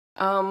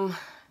Um,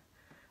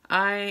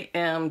 I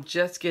am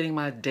just getting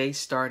my day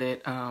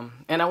started,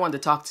 and I wanted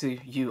to talk to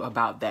you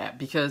about that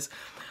because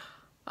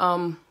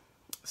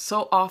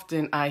so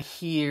often I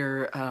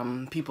hear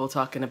people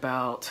talking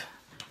about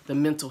the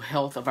mental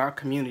health of our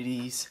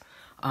communities,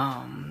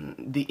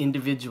 the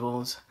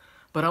individuals,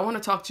 but I want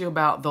to talk to you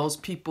about those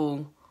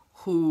people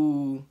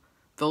who,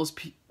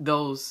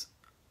 those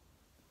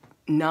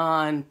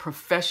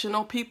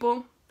non-professional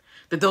people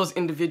that those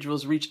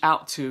individuals reach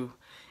out to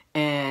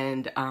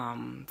and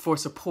for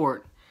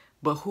support,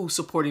 but who's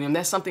supporting them.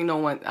 That's something no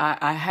one,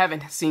 I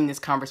haven't seen this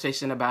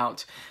conversation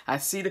about. I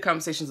see the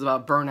conversations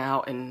about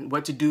burnout and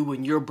what to do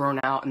when you're burnt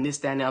out and this,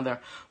 that, and the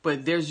other,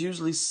 but there's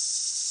usually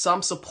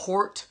some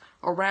support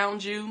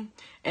around you.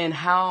 And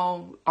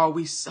how are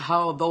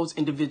those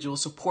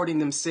individuals supporting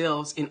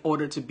themselves in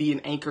order to be an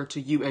anchor to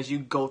you as you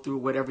go through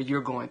whatever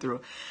you're going through?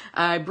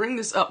 I bring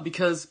this up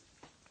because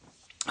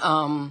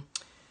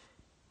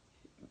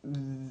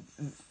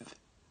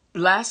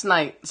last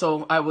night,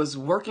 so I was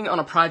working on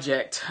a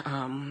project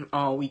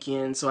all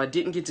weekend, so I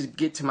didn't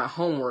get to my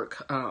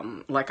homework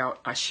like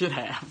I should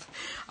have,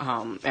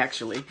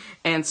 actually.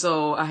 And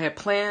so I had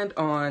planned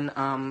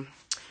on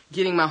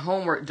getting my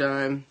homework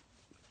done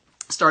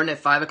starting at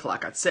 5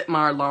 o'clock. I'd set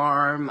my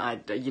alarm. I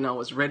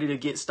was ready to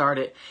get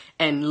started.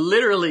 And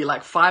literally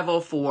like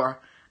 5:04,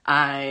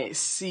 I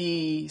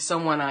see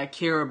someone I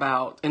care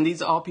about. And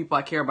these are all people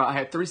I care about. I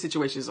had three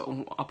situations.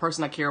 A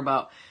person I care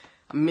about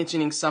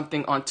mentioning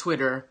something on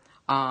Twitter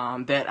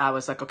that I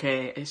was like,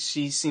 okay,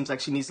 she seems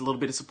like she needs a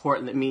little bit of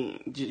support. Let me,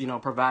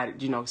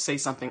 provide, say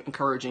something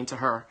encouraging to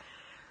her.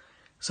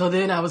 So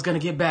then I was going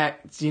to get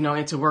back,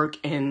 into work,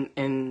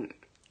 and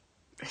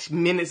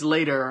minutes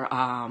later,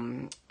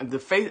 I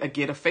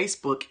get a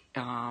Facebook,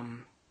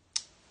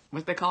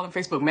 what they call it,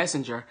 Facebook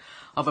Messenger,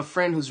 of a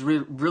friend who's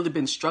really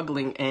been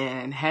struggling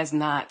and has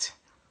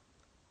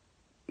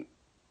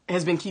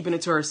been keeping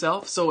it to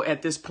herself. So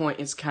at this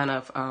point, it's kind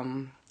of,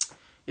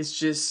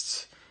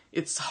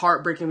 it's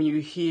heartbreaking when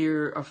you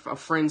hear a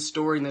friend's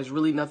story and there's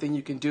really nothing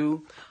you can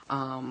do,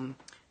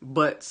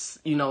 but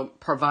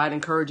provide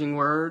encouraging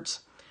words.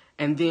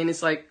 And then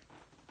it's like,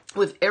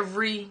 with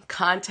every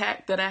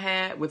contact that I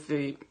had with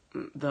the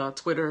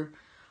Twitter,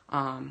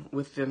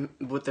 with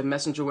the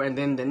messenger, and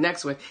then the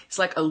next one, it's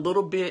like a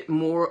little bit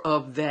more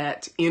of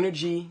that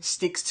energy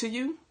sticks to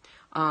you,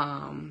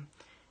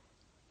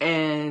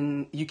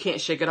 and you can't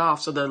shake it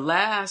off. So the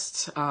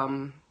last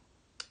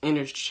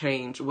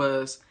interchange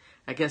was,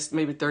 I guess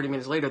maybe 30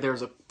 minutes later, there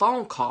was a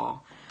phone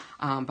call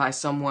by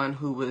someone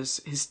who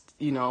was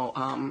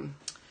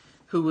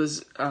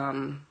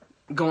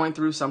going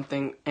through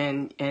something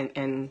and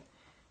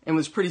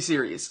was pretty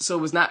serious. So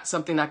it was not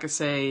something I could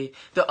say.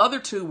 The other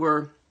two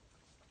were,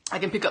 I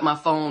can pick up my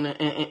phone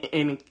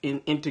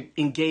and to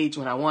engage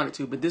when I wanted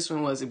to, but this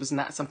one it was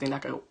not something I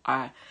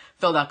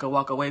felt I could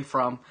walk away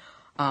from,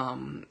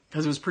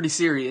 because it was pretty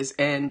serious.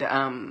 And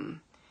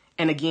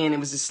again, it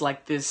was just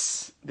like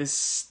this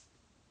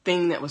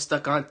thing that was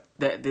stuck on,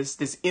 that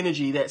this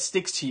energy that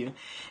sticks to you.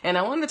 And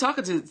I wanted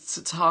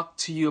to talk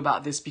to you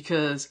about this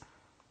because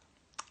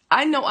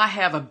I know I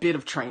have a bit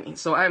of training.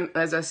 So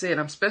as I said,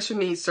 I'm special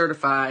needs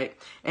certified,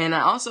 and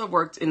I also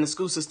worked in the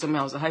school system.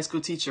 I was a high school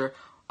teacher,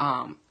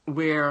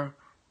 where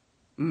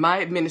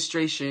my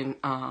administration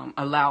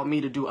allowed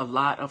me to do a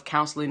lot of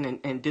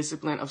counseling and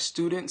discipline of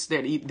students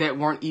that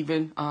weren't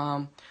even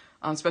on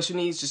special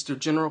needs, just the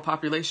general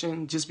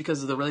population, just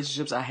because of the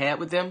relationships I had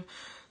with them.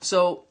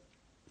 So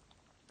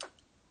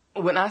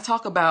when I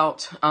talk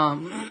about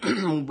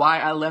why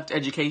I left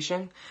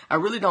education, I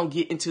really don't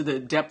get into the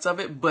depths of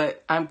it,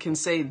 but I can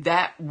say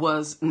that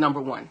was number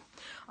one.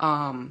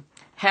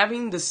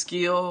 Having the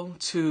skill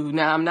to,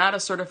 now I'm not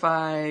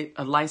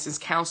a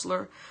licensed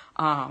counselor,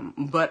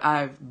 but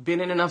I've been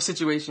in enough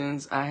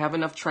situations, I have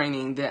enough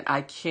training that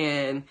I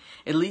can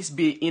at least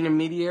be an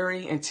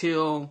intermediary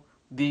until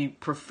the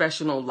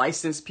professional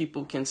licensed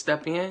people can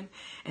step in.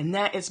 And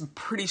that is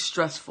pretty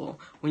stressful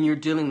when you're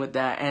dealing with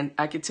that. And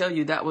I could tell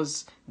you that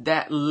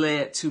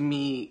led to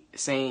me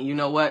saying, you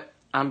know what,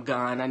 I'm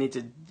gone. I need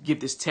to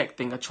give this tech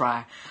thing a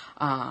try.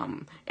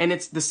 And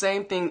it's the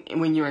same thing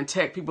when you're in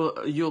tech.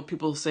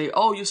 People say,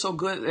 oh, you're so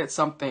good at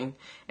something.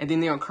 And then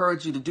they'll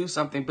encourage you to do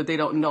something, but they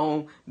don't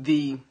know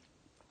I'm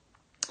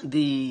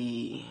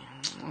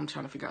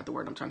trying to figure out the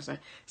word I'm trying to say.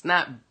 It's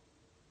not,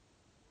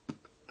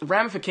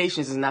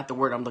 ramifications is not the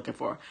word I'm looking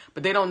for,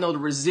 but they don't know the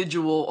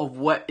residual of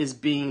what is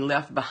being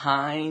left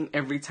behind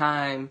every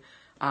time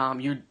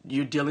you're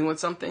dealing with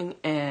something,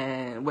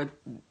 and what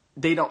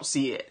they don't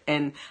see it.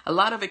 And a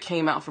lot of it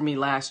came out for me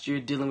last year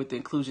dealing with the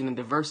inclusion and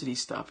diversity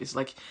stuff. It's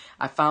like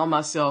I found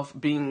myself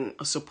being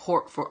a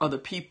support for other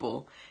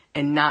people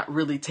and not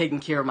really taking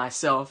care of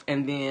myself,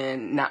 and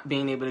then not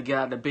being able to get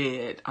out of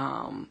bed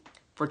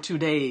for 2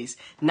 days,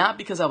 not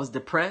because I was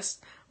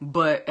depressed,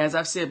 but as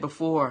I've said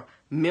before,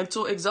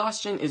 mental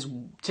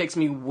exhaustion takes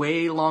me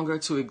way longer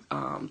to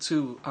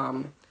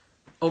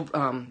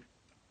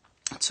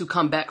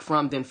come back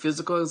from than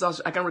physical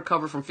exhaustion. I can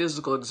recover from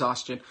physical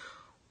exhaustion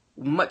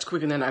much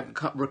quicker than I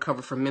could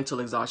recover from mental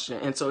exhaustion.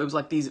 And so it was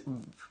like these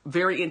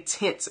very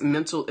intense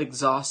mental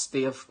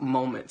exhaustive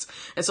moments.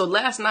 And so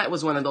last night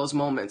was one of those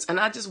moments. And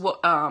I just,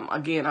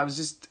 again,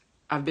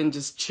 I've been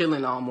just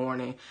chilling all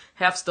morning,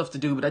 have stuff to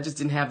do, but I just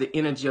didn't have the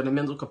energy or the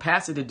mental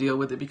capacity to deal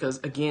with it because,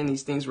 again,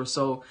 these things were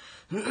so,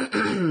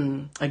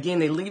 again,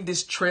 they leave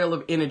this trail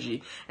of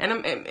energy.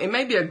 And it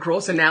may be a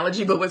gross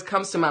analogy, but what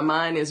comes to my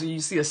mind is when you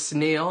see a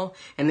snail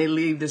and they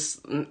leave this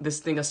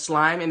thing of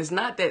slime. And it's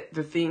not that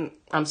the thing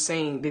I'm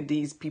saying that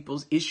these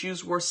people's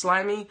issues were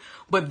slimy,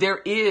 but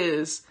there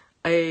is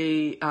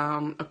a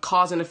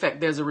cause and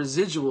effect. There's a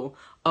residual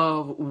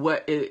of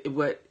what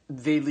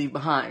they leave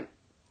behind.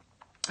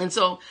 And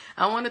so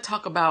I want to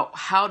talk about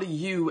how do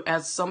you,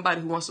 as somebody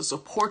who wants to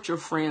support your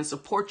friend,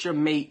 support your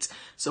mate,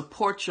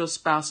 support your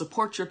spouse,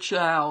 support your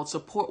child,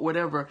 support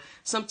whatever,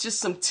 some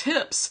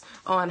tips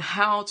on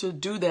how to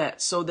do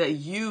that so that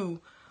you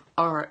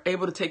are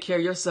able to take care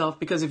of yourself.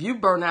 Because if you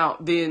burn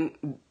out, then,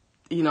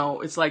 you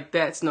know, it's like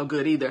that's no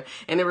good either.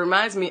 And it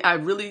reminds me, I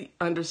really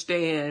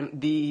understand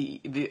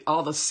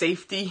all the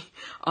safety,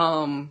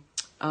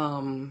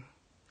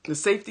 the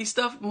safety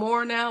stuff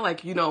more now,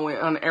 like, you know,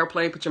 on an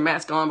airplane, put your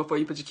mask on before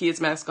you put your kids'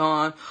 mask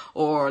on,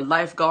 or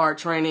lifeguard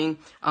training.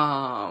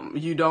 More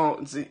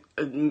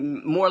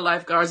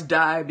lifeguards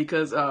die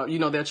because, you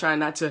know, they're trying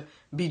not to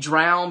be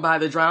drowned by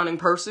the drowning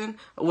person.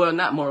 Well,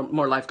 not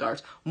more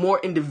lifeguards, more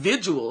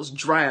individuals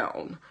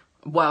drown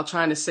while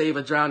trying to save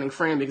a drowning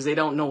friend because they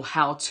don't know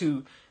how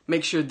to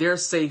make sure they're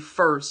safe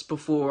first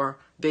before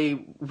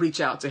they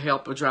reach out to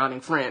help a drowning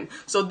friend.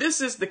 So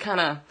this is the kind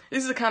of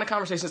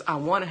conversations I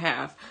want to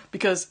have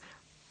because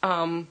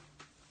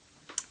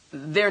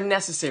they're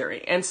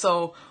necessary. And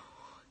so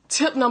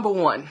tip number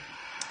one,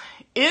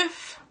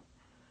 if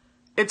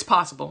it's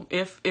possible,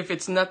 if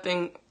it's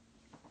nothing,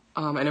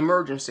 an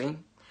emergency,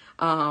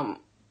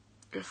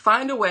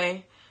 find a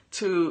way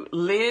to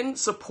lend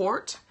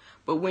support.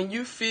 But when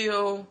you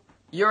feel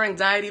your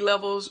anxiety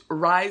levels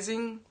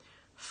rising,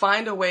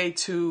 find a way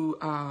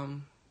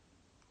to,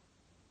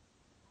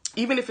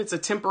 even if it's a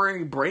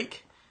temporary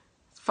break,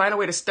 find a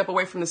way to step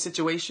away from the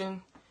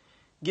situation,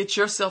 get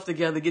yourself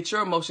together, get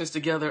your emotions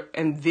together,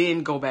 and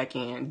then go back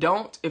in.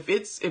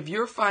 If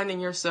you're finding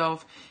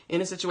yourself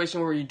in a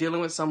situation where you're dealing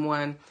with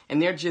someone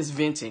and they're just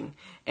venting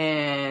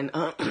and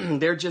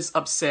they're just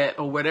upset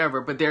or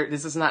whatever, but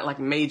this is not like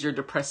major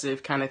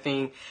depressive kind of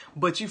thing,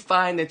 but you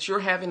find that you're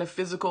having a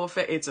physical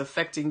effect, it's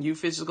affecting you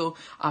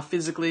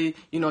physically,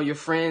 you know, your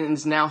friend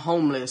is now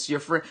homeless, your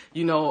friend,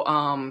 you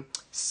know,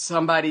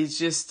 somebody's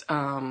just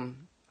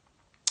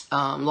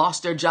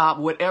lost their job,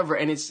 whatever,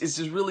 and it's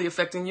just really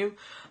affecting you.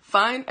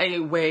 Find a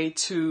way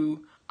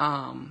to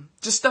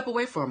just step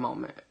away for a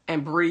moment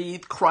and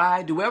breathe,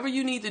 cry, do whatever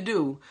you need to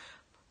do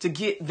to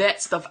get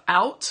that stuff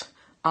out,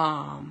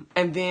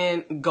 and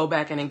then go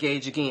back and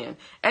engage again.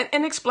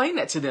 And explain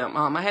that to them.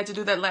 I had to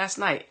do that last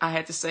night. I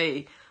had to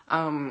say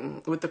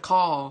with the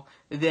call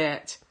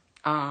that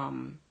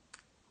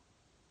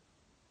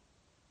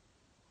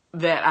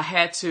I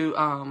had to,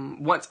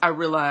 once I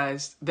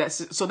realized that,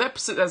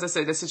 as I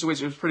said, that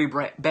situation was pretty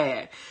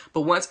bad.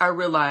 But once I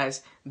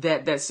realized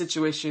that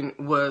situation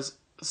was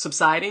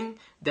subsiding,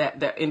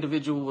 that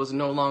individual was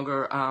no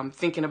longer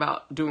thinking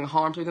about doing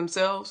harm to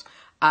themselves,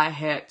 I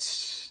had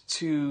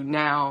to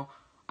now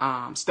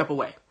step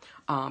away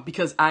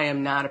because I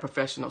am not a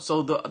professional.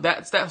 So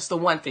that's the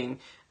one thing.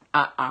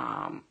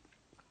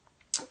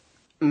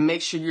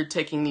 Make sure you're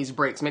taking these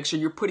breaks. Make sure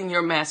you're putting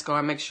your mask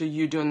on. Make sure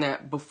you're doing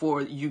that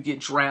before you get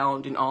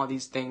drowned in all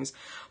these things.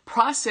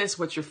 Process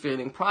what you're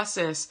feeling.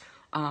 Process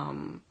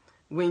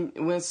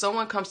when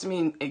someone comes to me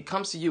and it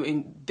comes to you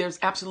and there's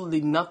absolutely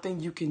nothing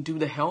you can do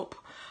to help.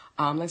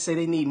 Let's say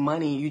they need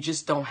money, you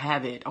just don't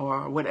have it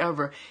or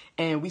whatever.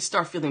 And we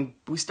start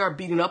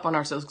beating up on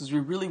ourselves because we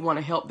really want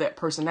to help that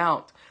person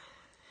out.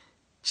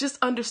 Just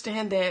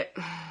understand that,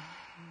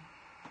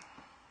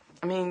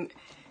 I mean,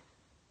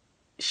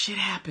 shit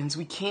happens.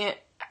 We can't,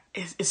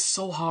 it's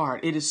so hard.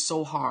 It is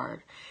so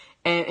hard.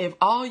 And if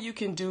all you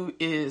can do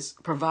is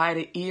provide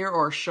an ear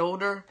or a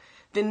shoulder,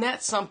 then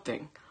that's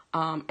something.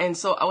 And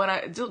so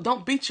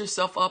don't beat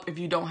yourself up if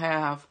you don't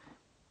have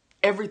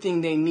everything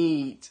they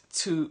need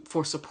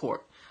for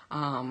support.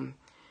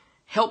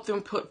 Help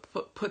them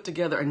put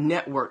together a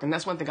network. And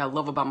that's one thing I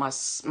love about my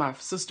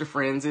sister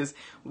friends is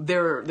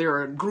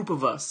they're a group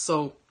of us.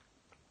 So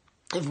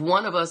if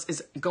one of us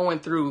is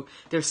going through,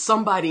 there's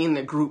somebody in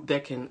the group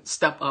that can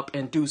step up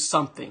and do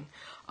something.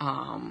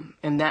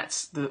 And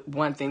that's the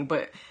one thing.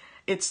 But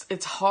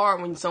it's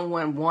hard when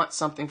someone wants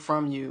something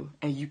from you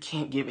and you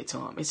can't give it to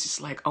them. It's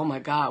just like, oh my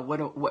God,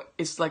 what?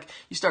 It's like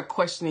you start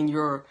questioning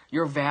your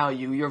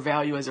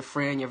value as a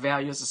friend, your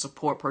value as a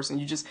support person.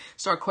 You just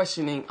start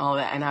questioning all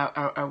that. And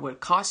I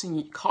would caution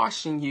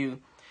you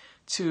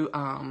to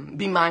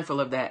be mindful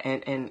of that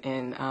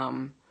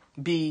and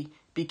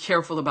be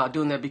careful about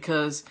doing that,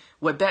 because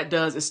what that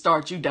does is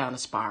start you down a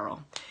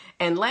spiral.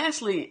 And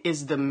lastly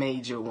is the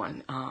major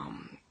one.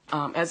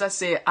 As I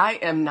said, I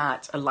am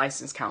not a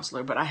licensed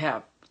counselor, but I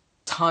have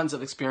tons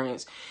of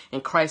experience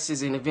in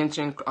crisis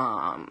intervention,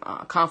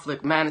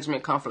 conflict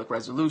management, conflict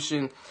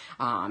resolution,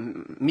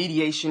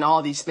 mediation,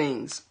 all these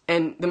things.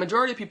 And the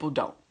majority of people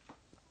don't.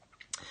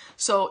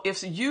 So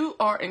if you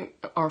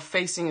are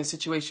facing a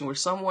situation where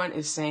someone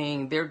is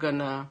saying they're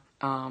gonna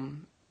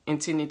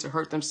intending to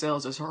hurt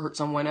themselves or hurt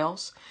someone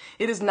else,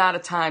 it is not a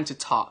time to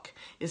talk.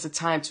 It's a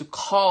time to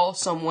call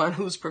someone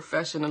who's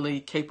professionally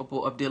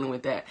capable of dealing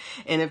with that.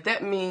 And if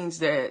that means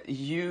that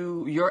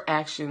your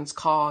actions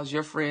cause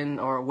your friend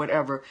or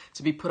whatever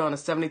to be put on a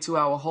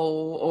 72-hour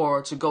hold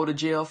or to go to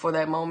jail for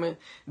that moment,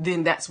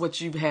 then that's what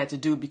you've had to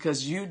do,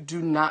 because you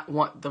do not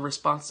want the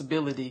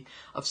responsibility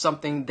of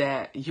something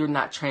that you're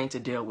not trained to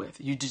deal with.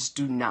 You just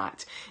do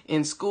not.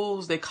 In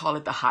schools, they call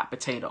it the hot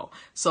potato.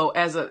 So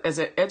as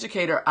an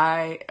educator,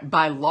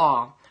 by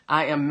law,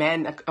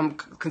 I'm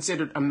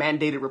considered a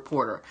mandated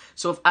reporter.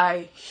 So if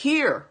I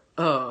hear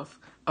of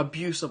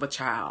abuse of a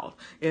child,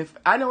 if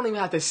I don't even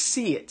have to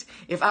see it,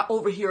 if I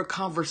overhear a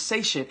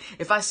conversation,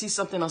 if I see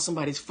something on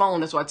somebody's phone,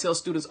 that's why I tell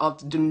students,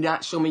 do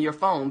not show me your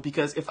phone,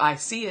 because if I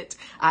see it,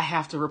 I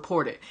have to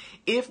report it.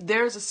 If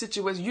there's a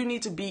situation, you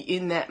need to be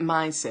in that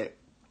mindset.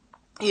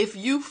 If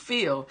you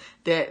feel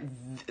that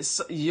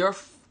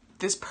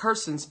this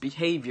person's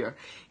behavior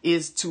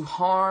is to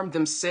harm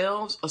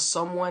themselves or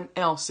someone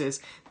else's,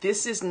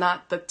 this is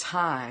not the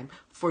time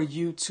for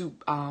you to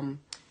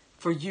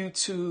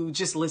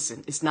just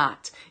listen. It's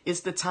not.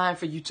 It's the time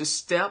for you to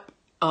step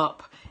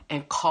up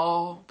and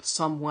call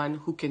someone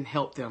who can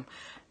help them.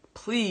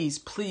 Please,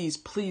 please,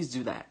 please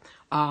do that.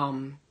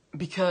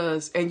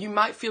 Because you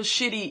might feel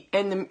shitty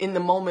in the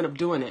moment of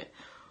doing it.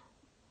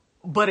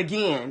 But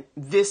again,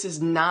 this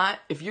is not,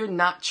 if you're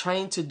not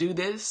trained to do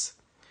this,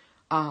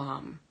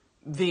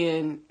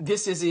 then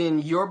this is in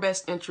your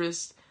best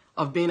interest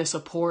of being a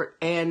support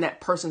and that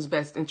person's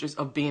best interest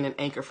of being an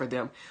anchor for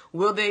them.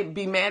 Will they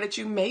be mad at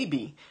you?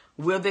 Maybe.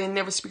 Will they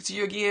never speak to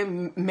you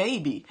again?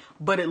 Maybe.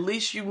 But at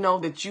least you know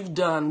that you've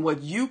done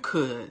what you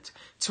could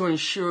to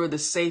ensure their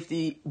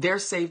safety,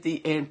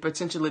 and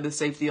potentially the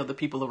safety of the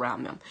people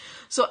around them.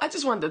 So I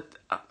just wanted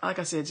to, like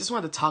I said, just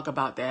wanted to talk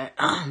about that.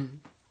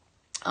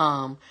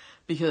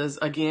 Because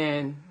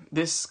again,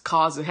 this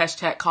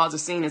hashtag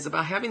causeascene is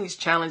about having these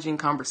challenging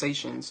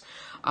conversations,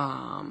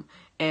 and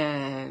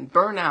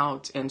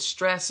burnout and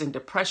stress and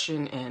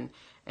depression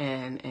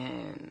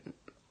and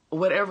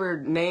whatever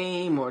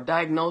name or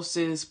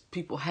diagnosis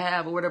people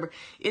have or whatever,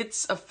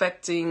 it's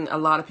affecting a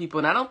lot of people.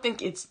 And I don't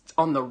think it's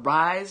on the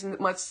rise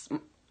much.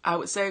 I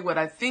would say what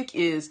I think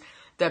is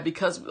that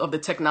because of the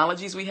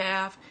technologies we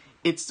have,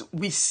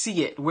 we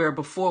see it where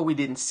before we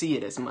didn't see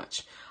it as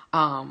much.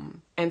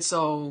 And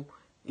so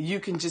you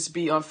can just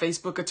be on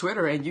Facebook or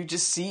Twitter and you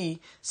just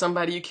see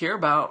somebody you care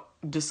about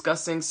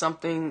discussing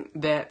something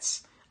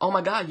that's, oh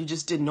my God, you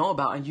just didn't know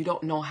about and you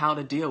don't know how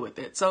to deal with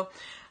it. So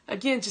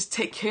again, just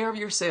take care of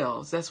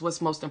yourselves. That's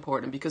what's most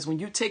important, because when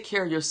you take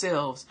care of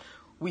yourselves,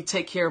 we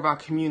take care of our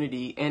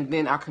community, and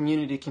then our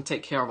community can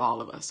take care of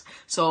all of us.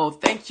 So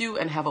thank you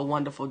and have a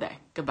wonderful day.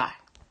 Goodbye.